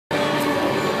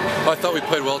I thought we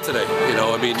played well today. You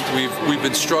know, I mean, we've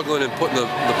been struggling and putting the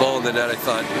ball in the net. I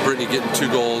thought Brittany getting 2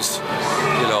 goals,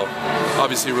 you know,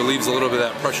 obviously relieves a little bit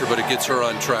of that pressure, but it gets her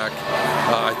on track.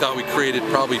 I thought we created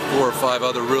probably 4 or 5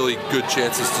 other really good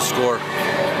chances to score,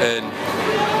 and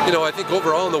you know, I think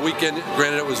overall in the weekend,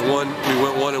 granted it was we went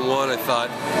 1-1. I thought,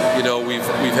 you know, we've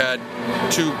had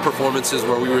 2 performances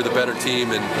where we were the better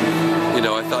team, and you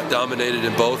know, I thought dominated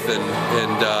in both, and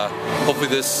hopefully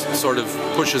this sort of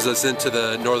pushes us into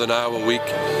the Northern Iowa week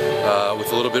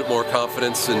with a little bit more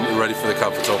confidence and ready for the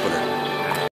conference opener.